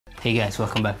Hey guys,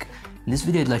 welcome back. In this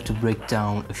video I'd like to break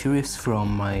down a few riffs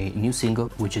from my new single,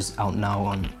 which is out now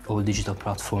on all digital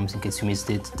platforms. In case you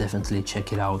missed it, definitely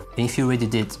check it out. And if you already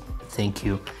did, thank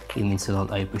you, it means a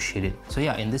lot, I appreciate it. So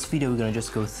yeah, in this video we're gonna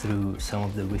just go through some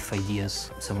of the riff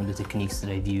ideas, some of the techniques that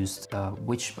I've used,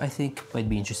 which I think might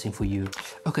be interesting for you.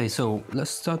 Okay, so let's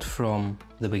start from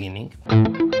the beginning.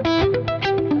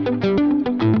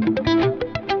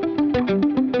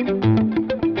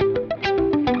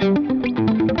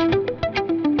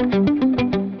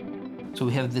 So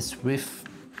we have this riff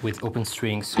with open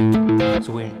strings.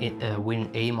 So we're in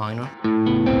A minor.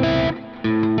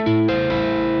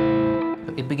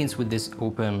 It begins with this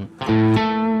open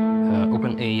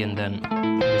A and then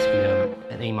basically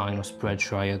an A minor spread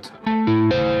triad.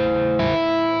 And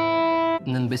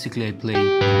then basically I play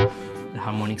the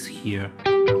harmonics here,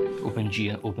 open G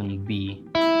and open B,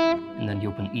 and then the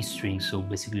open E string, so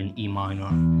basically an E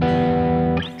minor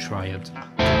triad.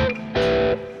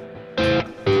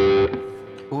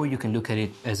 Or you can look at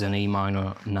it as an A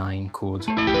minor 9 chord.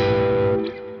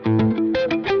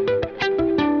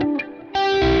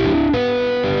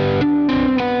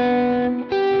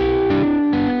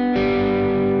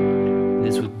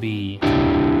 This would be a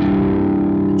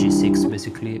G6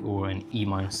 basically, or an E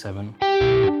minor 7.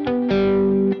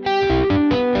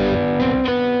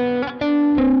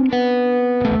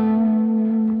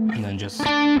 And then just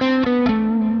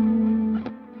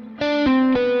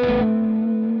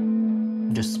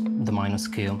the minor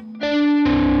scale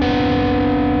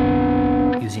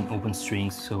using open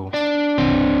strings, so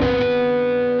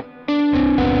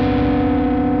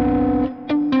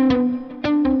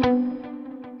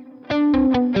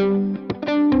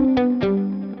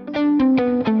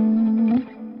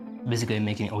basically I'm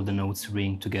making all the notes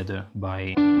ring together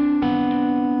by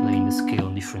playing the scale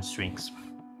on different strings.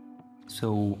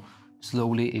 So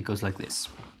slowly it goes like this.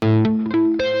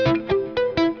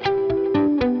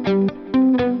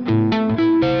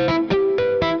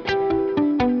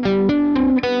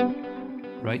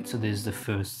 Right, so this is the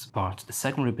first part. The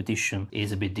second repetition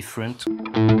is a bit different.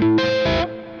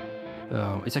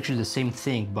 It's actually the same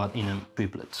thing, but in a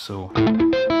triplet. So,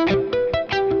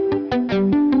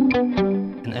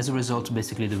 and as a result,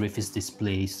 basically the riff is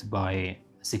displaced by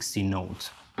 16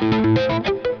 notes.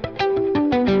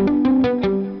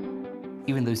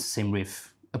 Even though it's the same riff,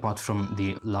 apart from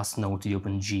the last note, the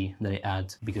open G that I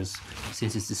add, because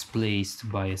since it's displaced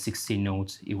by a 16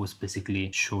 note, it was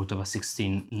basically short of a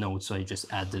 16 note, so I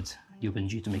just added the open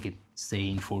G to make it stay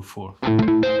in 4/4.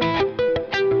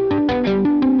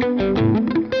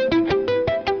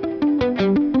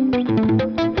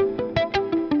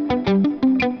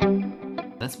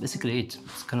 That's basically it.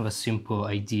 It's kind of a simple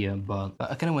idea, but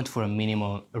I kind of went for a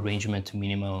minimal arrangement,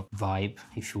 minimal vibe,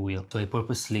 if you will. So I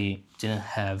purposely didn't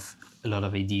have a lot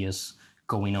of ideas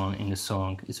going on in the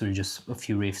song. It's really just a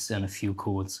few riffs and a few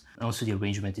chords. And also the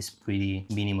arrangement is pretty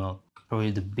minimal. Probably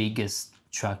the biggest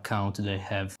track count that I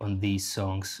have on these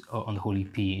songs, on the whole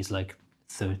EP, is like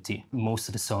 30. Most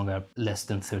of the songs are less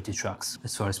than 30 tracks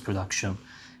as far as production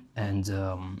and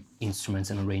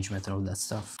instruments and arrangement and all that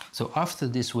stuff. So after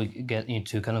this we get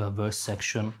into kind of a verse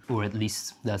section, or at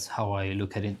least that's how I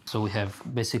look at it. So we have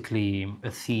basically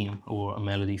a theme or a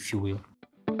melody, if you will.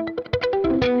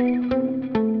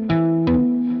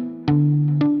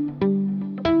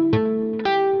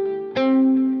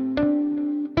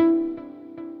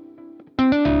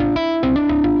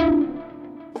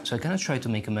 So I kind of tried to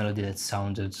make a melody that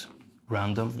sounded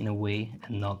random in a way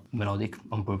and not melodic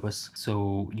on purpose.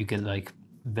 So you get like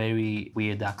very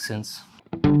weird accents.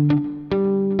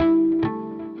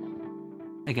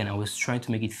 Again, I was trying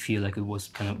to make it feel like it was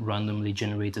kind of randomly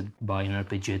generated by an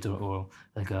arpeggiator or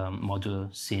like a modular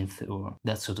synth or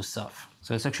that sort of stuff.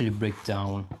 So let's actually break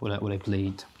down what I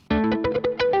played.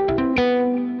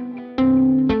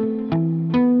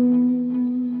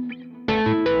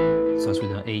 Starts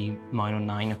with an A minor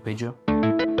 9 arpeggio.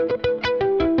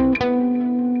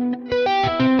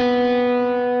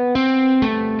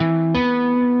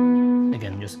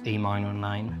 Again, just A minor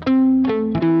 9.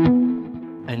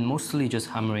 And mostly just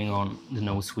hammering on the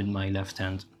notes with my left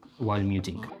hand while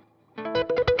muting.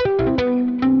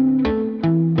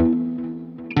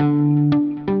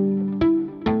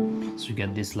 So you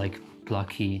get this like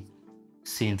plucky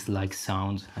synth-like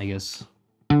sound, I guess.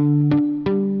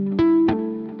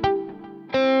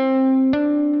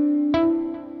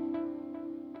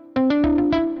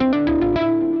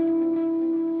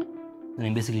 And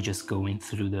I'm basically just going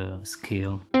through the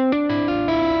scale.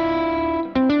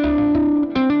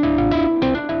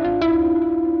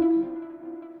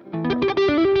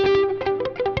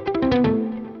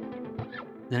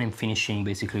 Then I'm finishing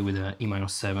basically with an E minor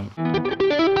 7.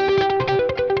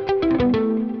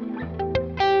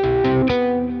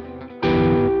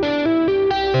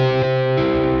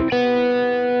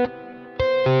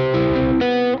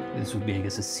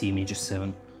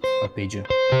 arpeggio.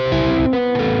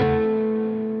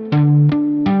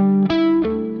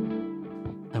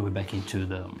 Now we're back into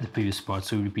the previous part,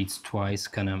 so it repeats twice,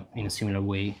 kind of in a similar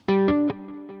way.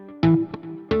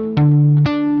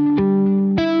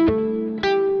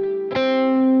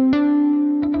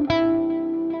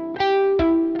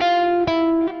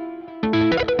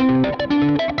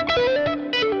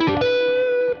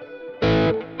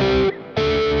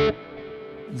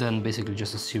 Then basically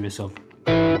just a series of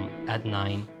add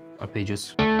 9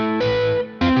 arpeggios.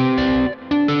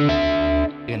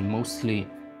 Again, mostly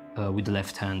with the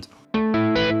left hand.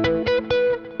 And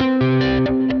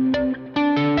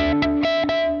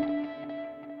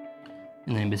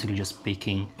then basically just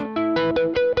picking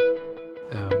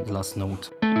the last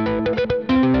note.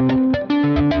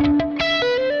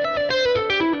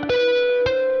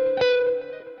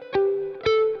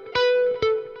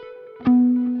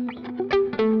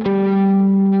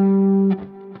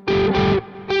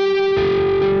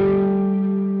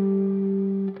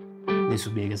 This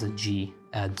would be, I guess, a G,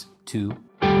 add 2.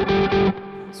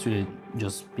 It's really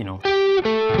just, you know...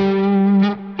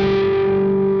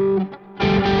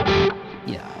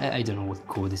 Yeah, I don't know what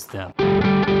chord is that.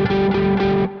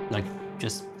 Like,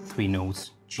 just 3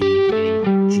 notes, G, A,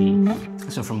 G.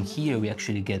 So from here we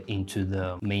actually get into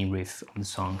the main riff of the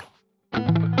song. So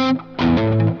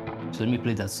let me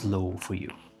play that slow for you.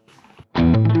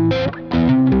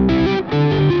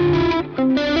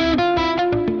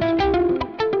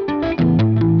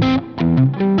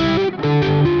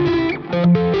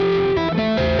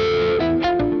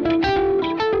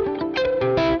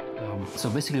 So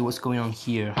basically what's going on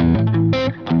here, I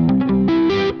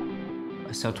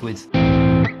start with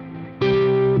A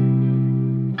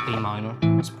minor,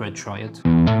 spread triad,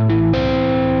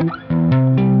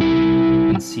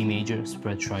 and C major,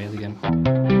 spread triad again.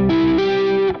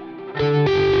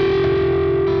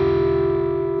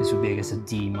 This would be, I guess, a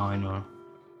D minor.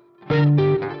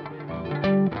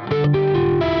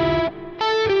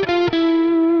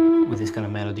 With this kind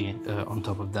of melody on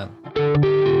top of that.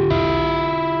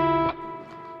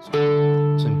 So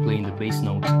I'm playing the bass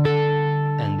note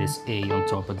and this A on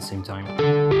top at the same time,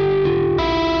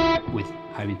 with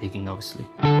high picking obviously.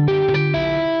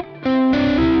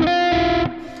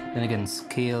 Then again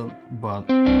scale, but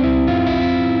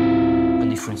on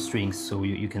different strings, so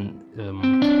you can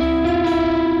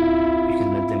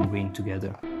let them ring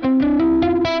together.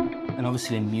 And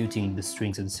obviously I'm muting the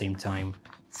strings at the same time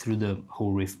through the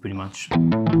whole riff pretty much.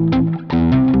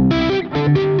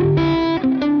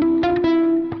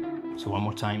 So one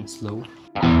more time, slow.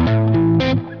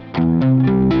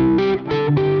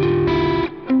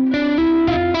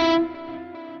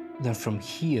 Then from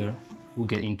here, we'll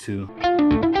get into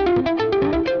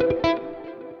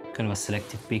kind of a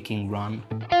selective picking run.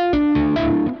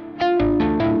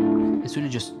 It's really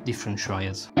just different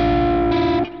triads.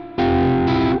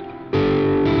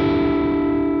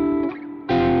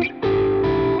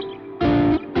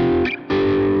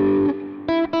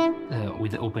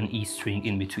 With the open E string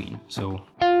in between. So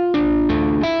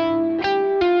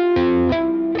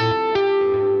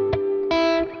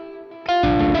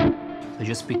I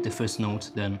just pick the first note,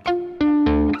 then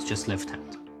it's just left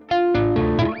hand.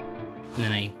 And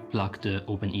then I pluck the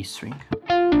open E string.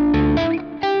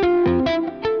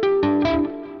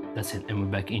 That's it, and we're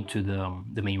back into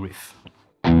the main riff.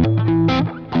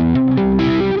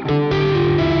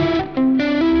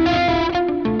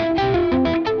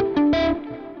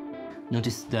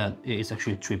 Notice that it's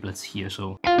actually triplets here,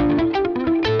 so then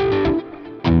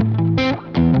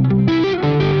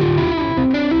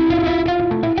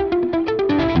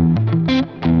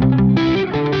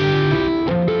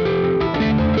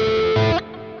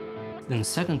the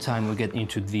second time we get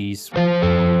into these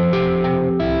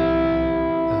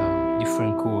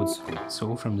different chords.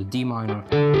 So from the D minor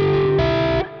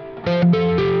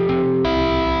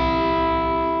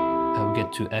we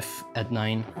get to F at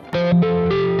 9.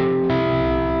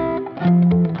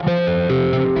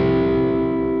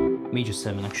 Major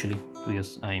 7 actually,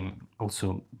 because I'm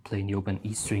also playing the open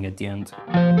E string at the end.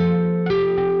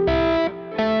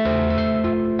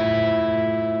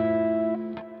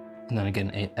 And then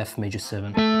again a F major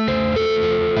 7.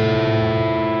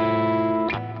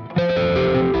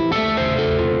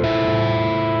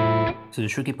 So the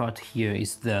tricky part here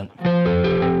is that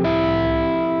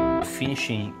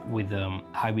finishing with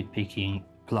hybrid picking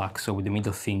pluck, so with the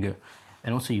middle finger,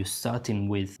 and also you're starting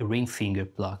with a ring finger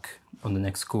pluck on the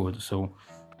next chord. So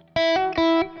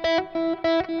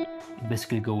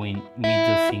basically going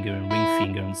middle finger and ring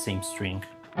finger on the same string.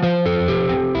 So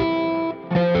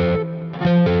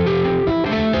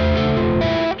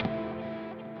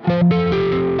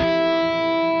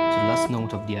the last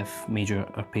note of the F major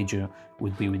arpeggio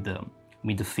would be with the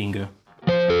middle finger.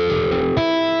 Then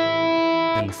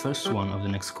the first one of the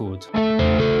next chord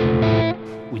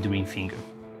with the ring finger.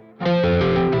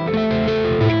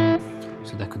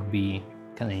 So that could be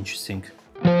kind of interesting.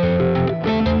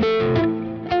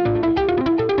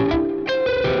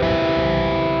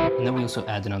 And then we also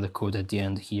add another chord at the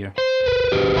end here.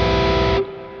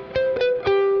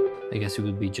 I guess it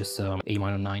would be just A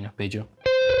minor 9 arpeggio.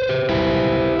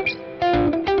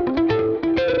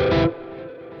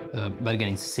 But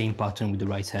again, it's the same pattern with the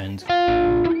right hand.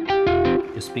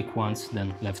 Just pick once,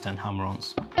 then left hand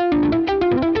hammer-ons.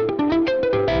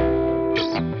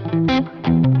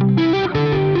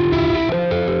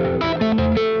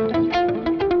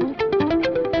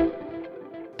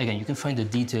 Again, you can find a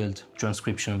detailed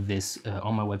transcription of this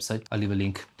on my website. I'll leave a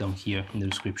link down here in the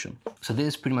description. So this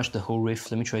is pretty much the whole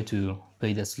riff. Let me try to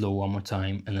play that slow one more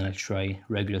time, and then I'll try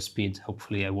regular speed.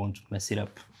 Hopefully I won't mess it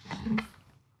up.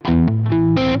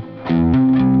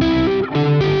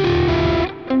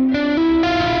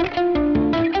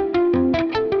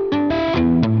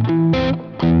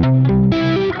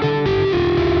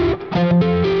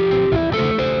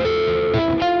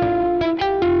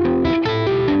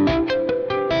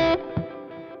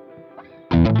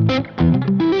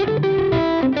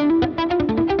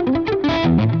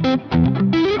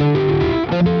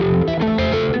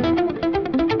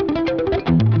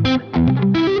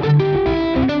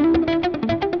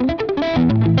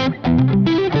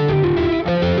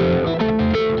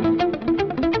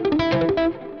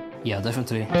 Yeah,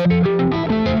 definitely.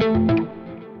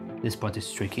 This part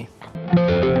is tricky.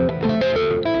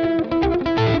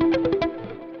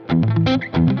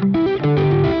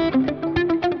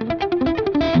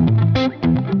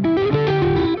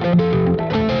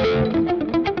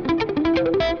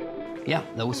 Yeah,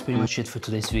 that was pretty much it for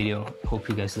today's video. Hope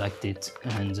you guys liked it,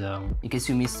 and in case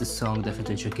you missed the song,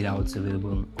 definitely check it out. It's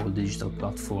available on all digital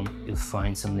platforms. You'll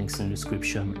find some links in the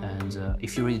description, and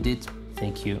if you already did,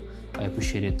 thank you. I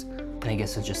appreciate it, and I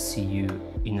guess I'll just see you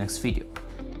in the next video.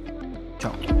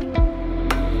 Ciao.